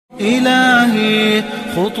إلهي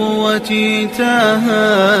خطوتي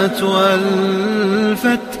تاهت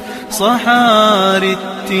والفت صحاري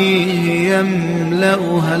التيه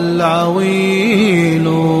يملأها العويل،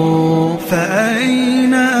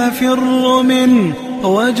 فأين أفر من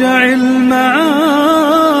وجع المعاصي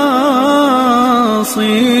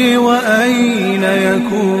وأين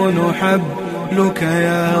يكون حبلك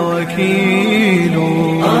يا وكيل؟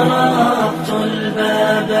 طرقت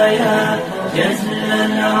الباب يا جزل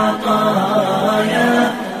العطايا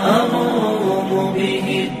أروم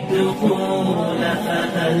به الدخول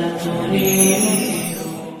فهل تنير؟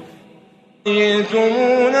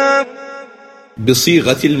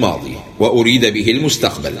 بصيغة الماضي وأريد به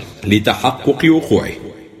المستقبل لتحقق وقوعه.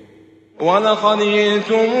 ولقد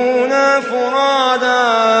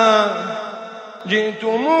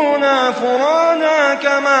جئتمونا فرادا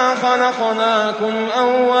كما خلقناكم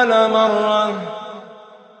أول مرة.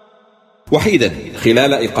 وحيدا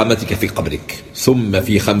خلال إقامتك في قبرك، ثم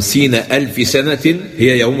في 50,000 سنة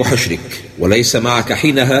هي يوم حشرك، وليس معك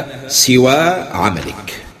حينها سوى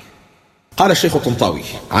عملك. قال الشيخ الطنطاوي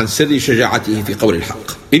عن سر شجاعته في قول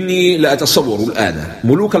الحق: إني لأتصور الآن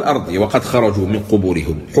ملوك الأرض وقد خرجوا من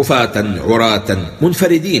قبورهم حفاة عراة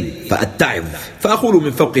منفردين، فأتعظ فأقول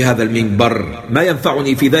من فوق هذا المنبر: ما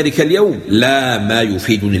ينفعني في ذلك اليوم لا ما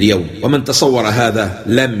يفيدني اليوم. ومن تصور هذا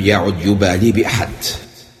لم يعد يبالي بأحد.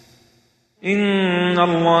 إن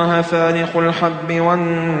الله فالق الحب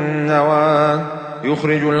والنوى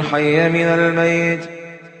يخرج الحي من الميت.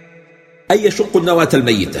 أي يشق النواة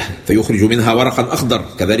الميتة فيخرج منها ورقا أخضر،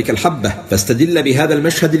 كذلك الحبة. فاستدل بهذا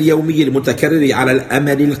المشهد اليومي المتكرر على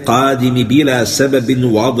الأمل القادم بلا سبب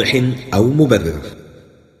واضح أو مبرر.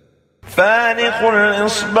 فالق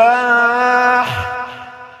الإصباح.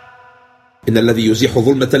 إن الذي يزيح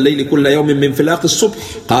ظلمة الليل كل يوم من فلاق الصبح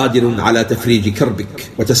قادر على تفريج كربك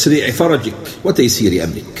وتسريع فرجك وتيسير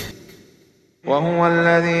أمرك. وهو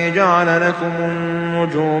الذي جعل لكم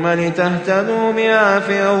النجوم لتهتدوا بها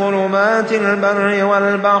في ظلمات البر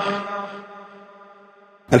والبحر.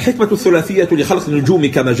 الحكمة الثلاثية لخلق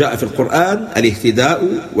النجوم كما جاء في القرآن: الاهتداء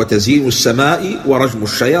وتزيين السماء ورجم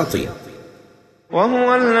الشياطين.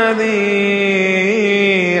 وهو الذي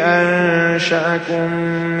أنشأكم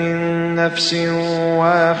من نفس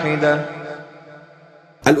واحدة.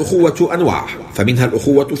 الأخوة أنواع، فمنها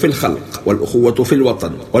الأخوة في الخلق، والأخوة في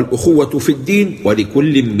الوطن، والأخوة في الدين،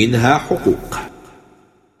 ولكل منها حقوق.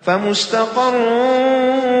 فمستقر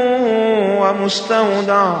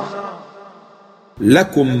ومستودع.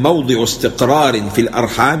 لكم موضع استقرار في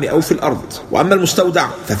الأرحام أو في الأرض، وأما المستودع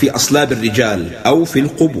ففي أصلاب الرجال أو في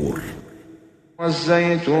القبور.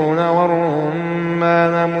 والزيتون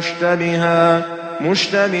والرمان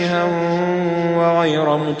مشتبها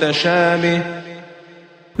وغير متشابه.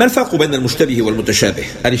 ما الفرق بين المشتبه والمتشابه؟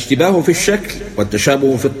 الاشتباه في الشكل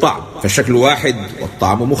والتشابه في الطعم، فالشكل واحد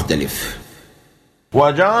والطعم مختلف.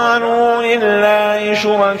 وجعلوا لله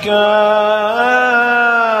شركاء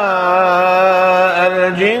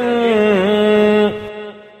الجن.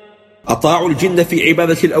 أطاعوا الجن في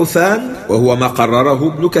عبادة الأوثان، وهو ما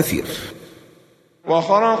قرره ابن كثير.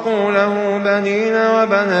 وخرقوا له بنين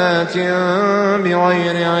وبنات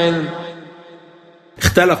بغير علم.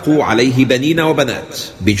 اختلقوا عليه بنين وبنات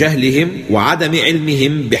بجهلهم وعدم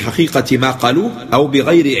علمهم بحقيقة ما قالوه، أو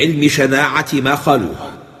بغير علم شناعة ما قالوه،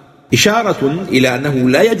 إشارة إلى أنه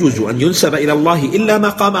لا يجوز أن ينسب إلى الله إلا ما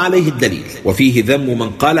قام عليه الدليل، وفيه ذم من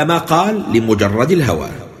قال ما قال لمجرد الهوى.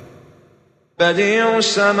 بديع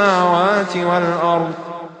السماوات والأرض.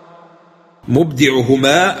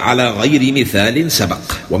 مبدعهما على غير مثال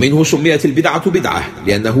سبق، ومنه سميت البدعة بدعة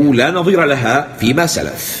لأنه لا نظير لها فيما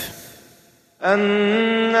سلف.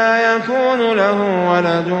 أنى يكون له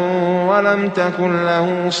ولد ولم تكن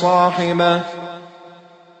له صاحبة.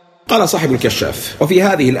 قال صاحب الكشاف: وفي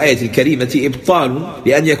هذه الآية الكريمة إبطال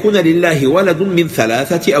لأن يكون لله ولد من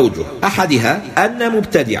 3 أوجه. أحدها أن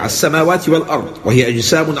مبتدع السماوات والأرض، وهي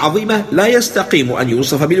أجسام عظيمة لا يستقيم أن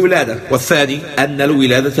يوصف بالولادة. والثاني أن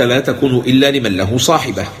الولادة لا تكون إلا لمن له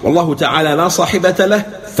صاحبة، والله تعالى لا صاحبة له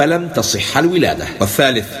فلم تصح الولادة.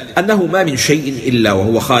 والثالث أنه ما من شيء إلا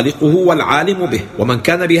وهو خالقه والعالم به، ومن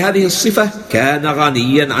كان بهذه الصفة كان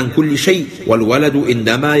غنيا عن كل شيء، والولد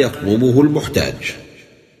إنما يطلبه المحتاج.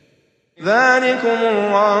 ذلكم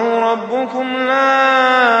الله ربكم لا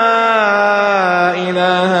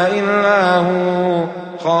إله إلا هو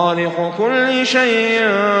خالق كل شيء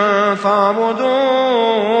فاعبدوه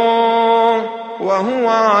وهو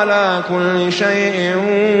على كل شيء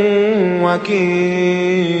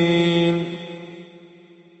وكيل.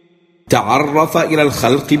 تعرف إلى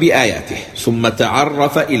الخلق بآياته، ثم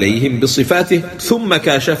تعرف إليهم بصفاته، ثم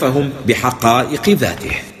كاشفهم بحقائق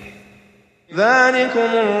ذاته. ذلكم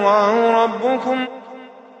الله ربكم.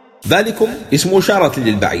 ذلكم اسم إشارة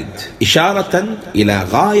للبعيد، إشارة إلى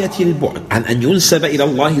غاية البعد عن أن ينسب إلى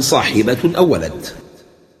الله صاحبة أو ولد.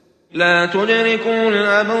 لا تدركه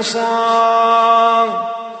الأبصار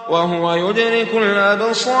وهو يدرك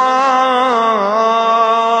الأبصار.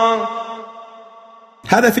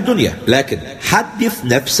 هذا في الدنيا، لكن حدث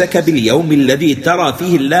نفسك باليوم الذي ترى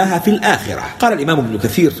فيه الله في الآخرة. قال الإمام ابن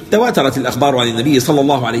كثير: تواترت الأخبار عن النبي صلى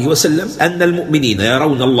الله عليه وسلم أن المؤمنين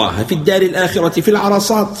يرون الله في الدار الآخرة في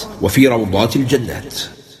العرصات وفي روضات الجنات.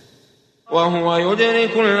 وهو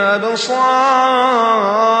يدرك الأبصار.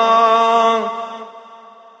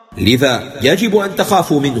 لذا يجب أن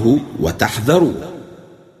تخافوا منه وتحذروا.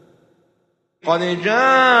 قد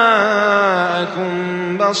جاءكم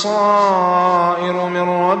بصائر من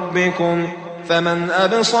ربكم فمن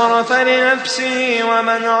أبصر فلنفسه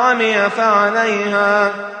ومن عمي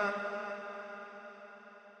فعليها.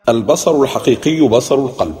 البصر الحقيقي بصر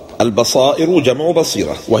القلب. البصائر جمع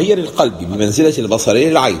بصيرة، وهي للقلب بمنزلة البصر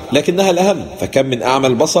للعين، لكنها الأهم، فكم من أعمى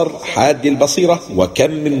البصر حاد البصيرة،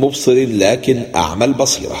 وكم من مبصر لكن أعمى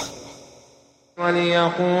البصيرة.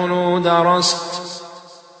 وليقولوا درست.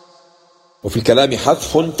 وفي الكلام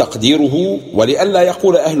حذف تقديره: ولئلا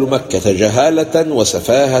يقول أهل مكة جهالة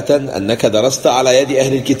وسفاهة أنك درست على يد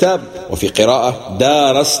أهل الكتاب. وفي قراءة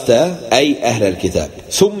دارست أي أهل الكتاب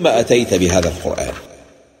ثم أتيت بهذا القرآن.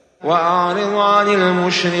 وأعرض عن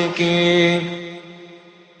المشركين.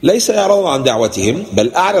 ليس إعراض عن دعوتهم،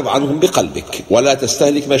 بل أعرض عنهم بقلبك، ولا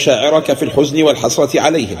تستهلك مشاعرك في الحزن والحسرة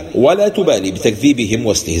عليهم، ولا تبالي بتكذيبهم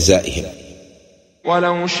واستهزائهم.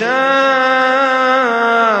 ولو شاء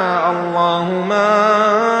الله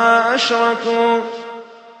ما أشركوا.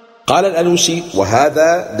 قال الألوسي: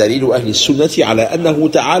 وهذا دليل أهل السنة على أنه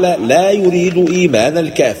تعالى لا يريد إيمان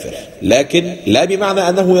الكافر، لكن لا بمعنى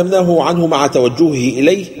أنه يمنعه عنه مع توجهه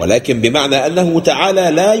إليه، ولكن بمعنى أنه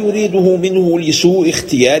تعالى لا يريده منه لسوء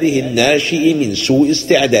اختياره الناشئ من سوء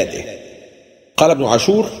استعداده. قال ابن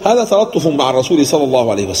عاشور: هذا تلطف مع الرسول صلى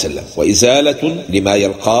الله عليه وسلم، وإزالة لما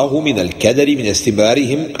يلقاه من الكدر من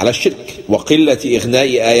استمرارهم على الشرك وقلة إغناء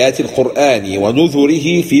آيات القرآن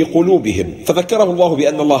ونذره في قلوبهم، فذكره الله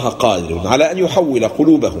بأن الله قادر على أن يحول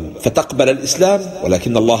قلوبهم فتقبل الإسلام،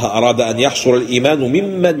 ولكن الله أراد أن يحصر الإيمان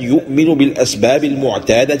ممن يؤمن بالأسباب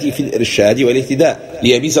المعتادة في الإرشاد والاهتداء،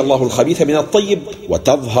 ليميز الله الخبيث من الطيب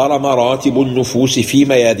وتظهر مراتب النفوس في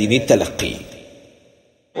ميادين التلقي.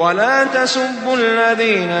 ولا تسبوا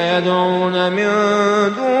الذين يدعون من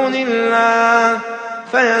دون الله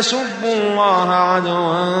فيسبوا الله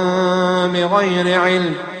عدوا بغير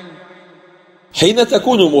علم. حين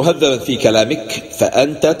تكون مهذبا في كلامك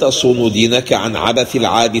فأنت تصون دينك عن عبث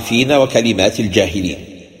العابثين وكلمات الجاهلين.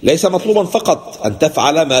 ليس مطلوبا فقط أن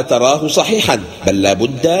تفعل ما تراه صحيحا، بل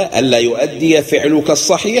لابد ألا يؤدي فعلك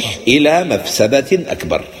الصحيح إلى مفسدة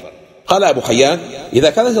أكبر. قال أبو حيان: إذا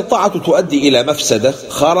كانت الطاعة تؤدي إلى مفسدة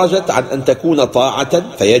خرجت عن أن تكون طاعة،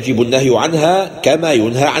 فيجب النهي عنها كما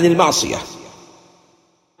ينهى عن المعصية.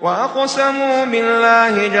 وأقسموا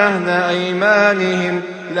بالله جهد أيمانهم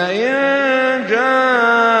لئن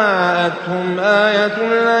جاءتهم آية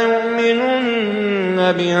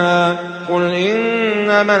ليؤمنن بها قل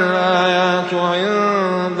إنما الآيات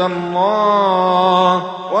عند الله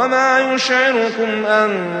وما يشعركم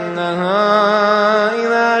أنها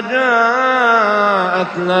إذا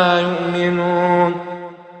جاءت لا يؤمنون.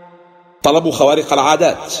 طلبوا خوارق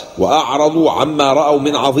العادات وأعرضوا عما رأوا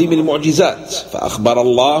من عظيم المعجزات، فأخبر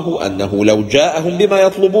الله أنه لو جاءهم بما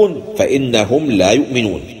يطلبون فإنهم لا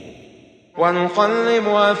يؤمنون. ونقلب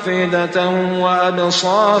أفئدتهم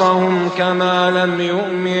وأبصارهم كما لم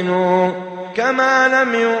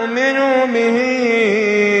يؤمنوا به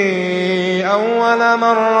أول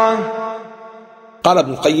مرة. قال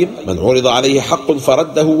ابن القيم: من عرض عليه حق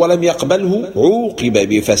فرده ولم يقبله عوقب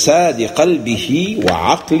بفساد قلبه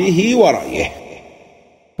وعقله ورأيه.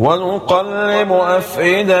 ونقلب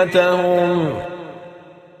أفئدتهم.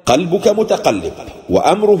 قلبك متقلب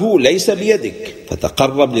وأمره ليس بيدك،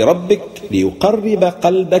 فتقرب لربك ليقرب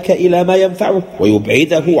قلبك إلى ما ينفعه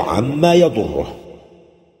ويبعده عما يضره.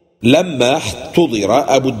 لما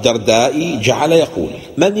احتضر أبو الدرداء جعل يقول: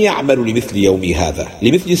 من يعمل لمثل يومي هذا،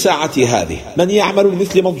 لمثل ساعتي هذه، من يعمل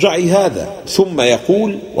لمثل مضجعي هذا؟ ثم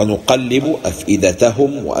يقول: ونقلب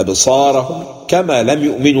أفئدتهم وأبصارهم كما لم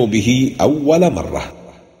يؤمنوا به أول مرة.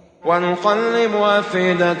 ونقلب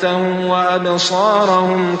أفئدتهم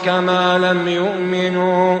وأبصارهم كما لم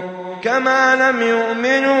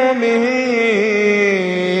يؤمنوا به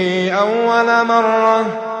أول مرة.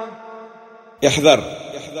 احذر،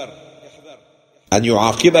 أن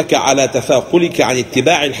يعاقبك على تثاقلك عن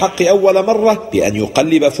اتباع الحق أول مرة بأن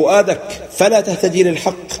يقلب فؤادك فلا تهتدي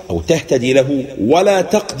للحق أو تهتدي له ولا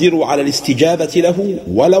تقدر على الاستجابة له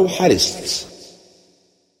ولو حرصت.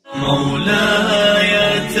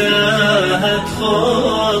 مولاي تاهت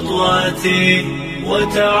خطواتي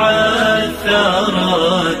وتعثرت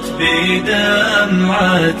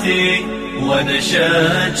بدمعتي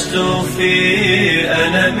ونشجت في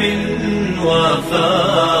ألم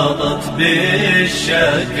وفاضت بالشكاوى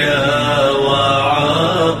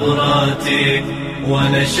عبراتي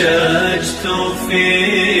ونشجت في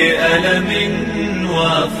ألم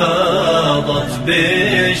وفاضت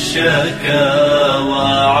بالشكاوى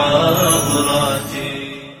عبراتي.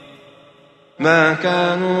 ما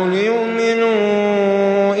كانوا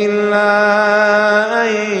ليؤمنوا إلا أن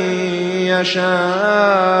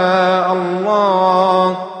يشاء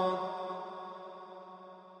الله.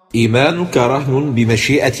 إيمانك رهن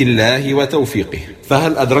بمشيئة الله وتوفيقه،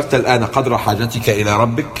 فهل أدركت الآن قدر حاجتك إلى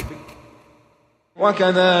ربك؟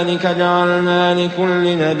 وكذلك جعلنا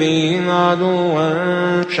لكل نبي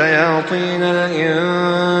عدوا شياطين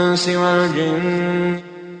الإنس والجن.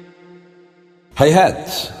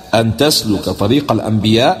 هيهات أن تسلك طريق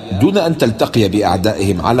الأنبياء دون أن تلتقي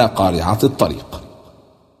بأعدائهم على قارعة الطريق.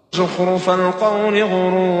 زخرف القول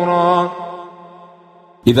غرورا.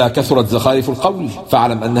 إذا كثرت زخارف القول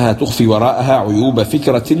فاعلم أنها تخفي وراءها عيوب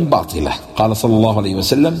فكرة باطلة. قال صلى الله عليه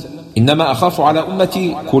وسلم: إنما أخاف على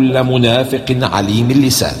أمتي كل منافق عليم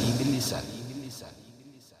اللسان.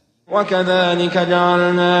 وكذلك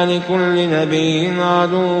جعلنا لكل نبي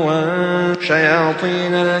عدوا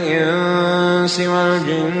شياطين الإنس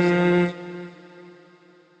والجن.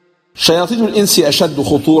 شياطين الإنس أشد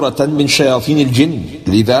خطورة من شياطين الجن،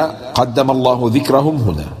 لذا قدم الله ذكرهم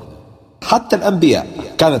هنا. حتى الأنبياء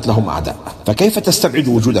كانت لهم أعداء، فكيف تستبعد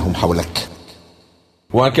وجودهم حولك؟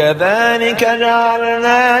 وكذلك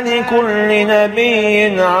جعلنا لكل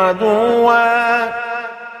نبي عدوا.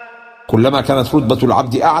 كلما كانت رتبة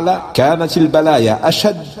العبد أعلى كانت البلايا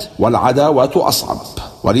أشد والعداوات أصعب،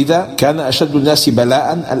 ولذا كان أشد الناس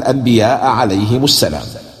بلاء الأنبياء عليهم السلام.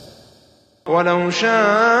 ولو شاء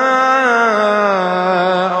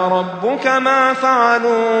ربك ما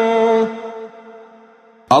فعلوه.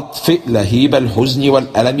 أطفئ لهيب الحزن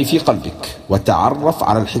والألم في قلبك وتعرف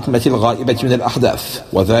على الحكمة الغائبة من الأحداث،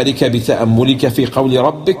 وذلك بتأملك في قول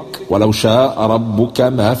ربك: ولو شاء ربك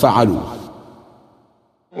ما فعلوه.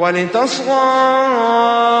 ولتصغى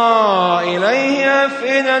إليه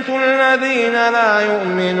أفئدة الذين لا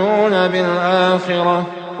يؤمنون بالآخرة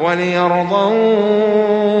وليرضوه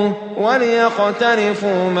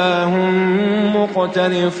وليقترفوا ما هم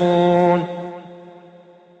مقترفون.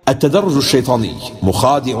 التدرج الشيطاني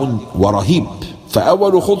مخادع ورهيب،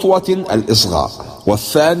 فأول خطوة الإصغاء،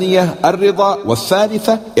 والثانية الرضا،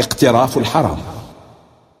 والثالثة اقتراف الحرام.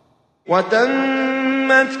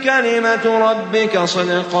 وتمت كلمة ربك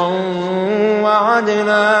صدقا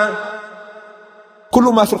وعدلا. كل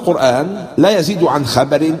ما في القرآن لا يزيد عن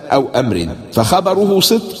خبر أو أمر، فخبره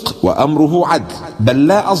صدق وأمره عدل، بل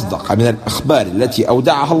لا أصدق من الأخبار التي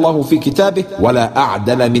أودعها الله في كتابه، ولا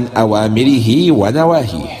أعدل من أوامره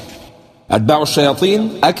ونواهيه. أتباع الشياطين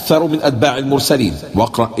أكثر من أتباع المرسلين،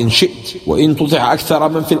 واقرأ إن شئت: وإن تطع أكثر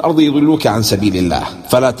من في الأرض يضلوك عن سبيل الله،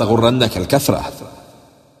 فلا تغرنك الكثرة.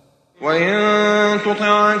 وإن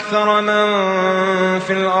تطع أكثر من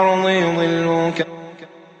في الأرض يضلوك.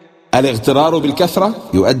 الاغترار بالكثرة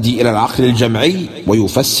يؤدي إلى العقل الجمعي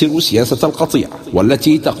ويفسر سياسة القطيع،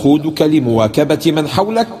 والتي تقودك لمواكبة من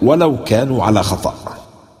حولك ولو كانوا على خطأ.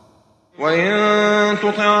 وإن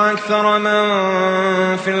تطع أكثر من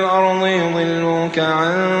في الأرض يضلوك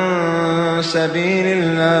عن سبيل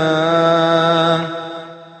الله.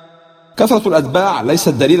 كثرة الأتباع ليست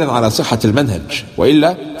دليلا على صحة المنهج،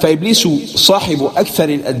 وإلا فإبليس صاحب أكثر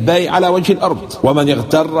الأتباع على وجه الأرض، ومن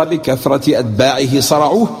اغتر بكثرة أتباعه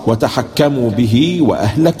صرعوه وتحكموا به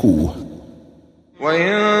وأهلكوه.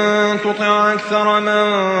 وإن تطع أكثر من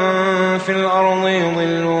في الأرض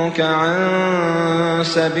يضلوك عن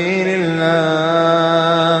سبيل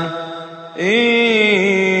الله إن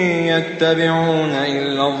يتبعون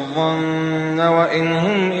إلا الظن وإن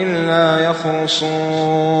هم إلا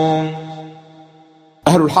يخرصون.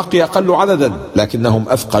 أهل الحق أقل عددا لكنهم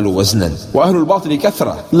أثقل وزنا، وأهل الباطل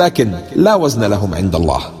كثرة لكن لا وزن لهم عند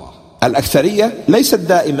الله. الأكثرية ليست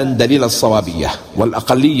دائما دليل الصوابية،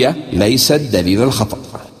 والأقلية ليست دليل الخطأ.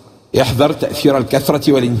 احذر تأثير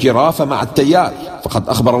الكثرة والانجراف مع التيار، فقد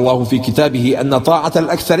أخبر الله في كتابه أن طاعة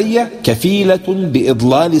الأكثرية كفيلة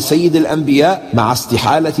بإضلال سيد الأنبياء، مع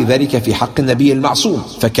استحالة ذلك في حق النبي المعصوم،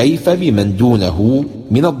 فكيف بمن دونه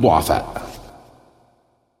من الضعفاء؟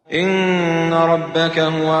 إن ربك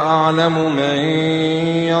هو أعلم من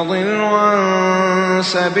يضل عن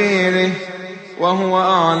سبيله وهو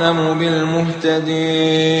أعلم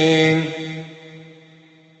بالمهتدين.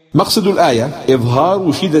 مقصد الآية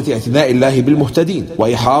إظهار شدة اعتناء الله بالمهتدين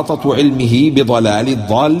وإحاطة علمه بضلال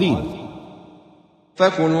الضالين.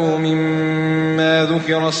 فكلوا مما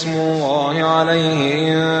ذكر اسم الله عليه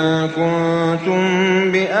إن كنتم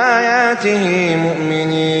بآياته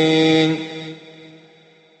مؤمنين.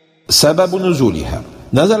 سبب نزولها: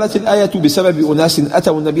 نزلت الآية بسبب أناس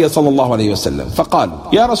أتوا النبي صلى الله عليه وسلم فقالوا: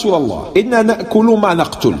 يا رسول الله، إنا نأكل ما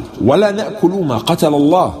نقتل ولا نأكل ما قتل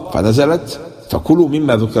الله، فنزلت: فكلوا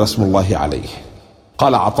مما ذكر اسم الله عليه.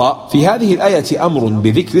 قال عطاء: في هذه الآية أمر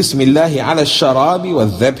بذكر اسم الله على الشراب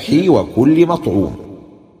والذبح وكل مطعوم.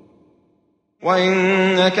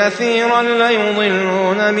 وإن كثيرا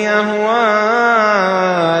ليضلون بأهوائهم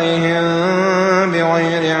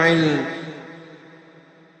بغير علم.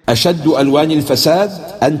 أشد ألوان الفساد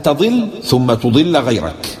أن تضل ثم تضل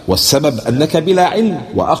غيرك، والسبب أنك بلا علم،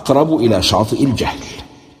 وأقرب إلى شاطئ الجهل.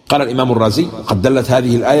 قال الإمام الرازي: قد دلت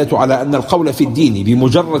هذه الآية على أن القول في الدين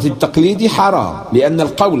بمجرد التقليد حرام، لأن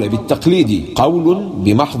القول بالتقليد قول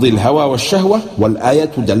بمحض الهوى والشهوة،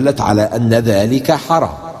 والآية دلت على أن ذلك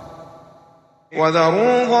حرام.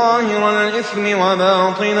 وذروا ظاهر الإثم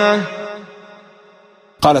وباطنه.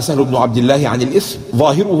 قال سهل بن عبد الله عن الإثم: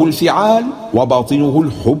 ظاهره الفعال وباطنه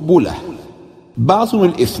الحب له. باطن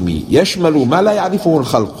الإثم يشمل ما لا يعرفه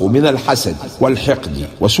الخلق من الحسد والحقد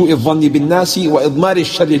وسوء الظن بالناس وإضمار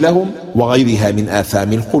الشر لهم وغيرها من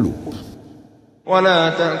آثام القلوب. ولا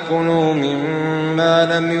تأكلوا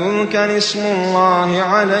مما لم يذكر اسم الله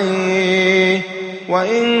عليه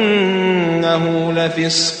وإنه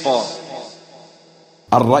لفسق.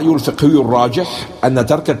 الرأي الفقهي الراجح أن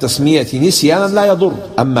ترك التسمية نسيانا لا يضر،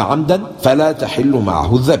 أما عمدا فلا تحل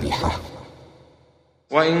معه الذبيحة.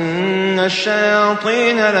 وإن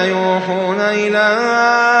الشياطين ليوحون إلى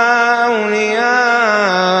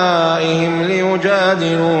أوليائهم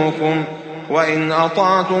ليجادلوكم وإن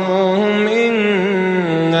أطعتموهم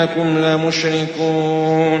إنكم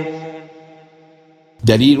لمشركون.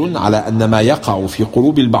 دليل على أن ما يقع في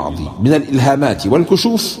قلوب البعض من الإلهامات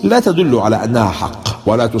والكشوف لا تدل على أنها حق،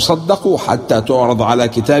 ولا تصدق حتى تعرض على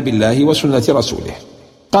كتاب الله وسنة رسوله.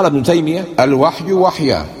 قال ابن تيمية: الوحي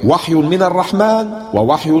وحيان، وحي من الرحمن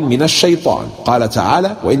ووحي من الشيطان. قال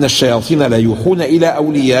تعالى: وإن الشياطين ليوحون إلى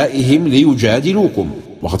أوليائهم ليجادلوكم.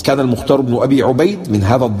 وقد كان المختار بن أبي عبيد من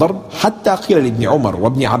هذا الضرب، حتى قيل لابن عمر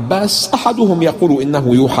وابن عباس أحدهم يقول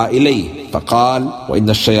إنه يوحى إليه، فقال: وإن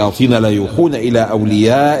الشياطين ليوحون إلى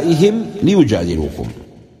أوليائهم ليجادلوكم.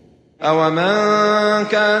 أومن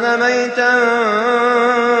كان ميتا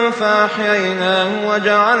فأحييناه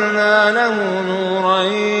وجعلنا له نورا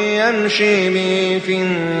يمشي به في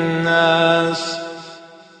الناس.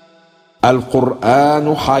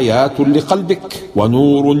 القرآن حياة لقلبك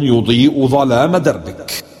ونور يضيء ظلام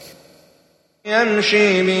دربك.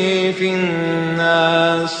 يمشي به في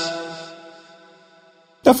الناس.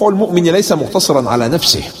 نفع المؤمن ليس مقتصرا على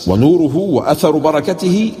نفسه، ونوره وأثر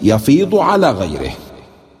بركته يفيض على غيره.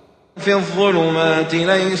 في الظلمات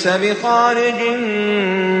ليس بخارج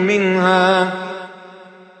منها.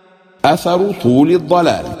 أثر طول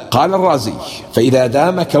الضلال. قال الرازي: فإذا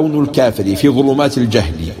دام كون الكافر في ظلمات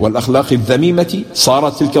الجهل والأخلاق الذميمة،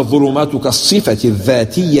 صارت تلك الظلمات كالصفة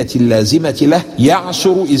الذاتية اللازمة له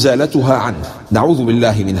يعسر إزالتها عنه. نعوذ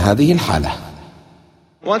بالله من هذه الحالة.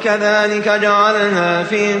 وكذلك جعلنا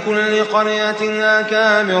في كل قرية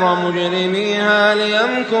أكابر مجرميها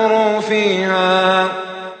ليمكروا فيها.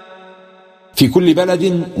 في كل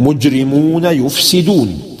بلد مجرمون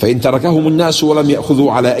يفسدون، فإن تركهم الناس ولم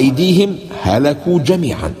يأخذوا على أيديهم هلكوا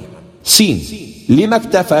جميعا. سين: لما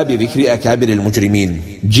اكتفى بذكر أكابر المجرمين؟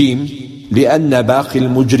 جيم: لأن باقي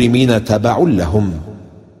المجرمين تبع لهم.